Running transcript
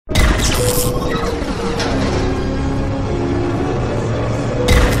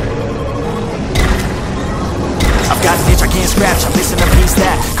scratch, I'm missing a piece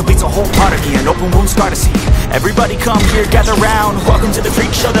that completes a whole part of me. An open wound scar to see. Everybody come here, gather round. Welcome to the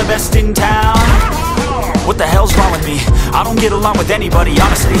freak show, the best in town. What the hell's wrong with me? I don't get along with anybody,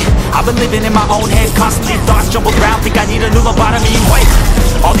 honestly. I've been living in my own head constantly. Thoughts jumbled around, think I need a new lobotomy. Wait,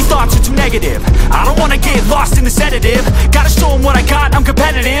 all these thoughts are too negative. I don't wanna get lost in the sedative. Gotta show them what I got, I'm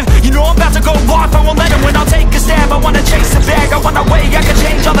competitive. You know I'm about to go off, I won't let them win. I'll take a stab, I wanna chase the bag. I wanna way, I can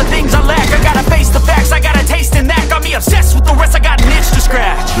change all the things I lack. I gotta face the facts, I got a taste in that. Got me obsessed with the rest, I got an itch to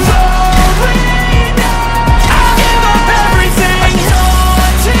scratch. I give up everything.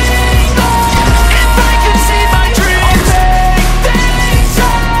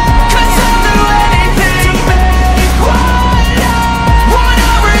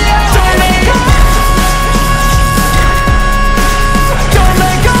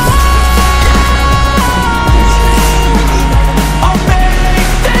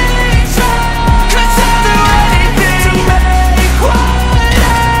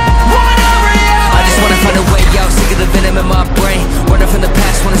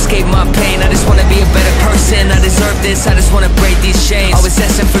 I just wanna break these chains. Always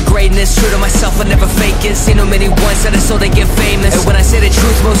asking for greatness, true to myself, I never fake it. Seen too many once, that is so they get famous. And when I say the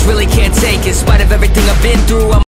truth, most really can't take it. In spite of everything I've been through, I'm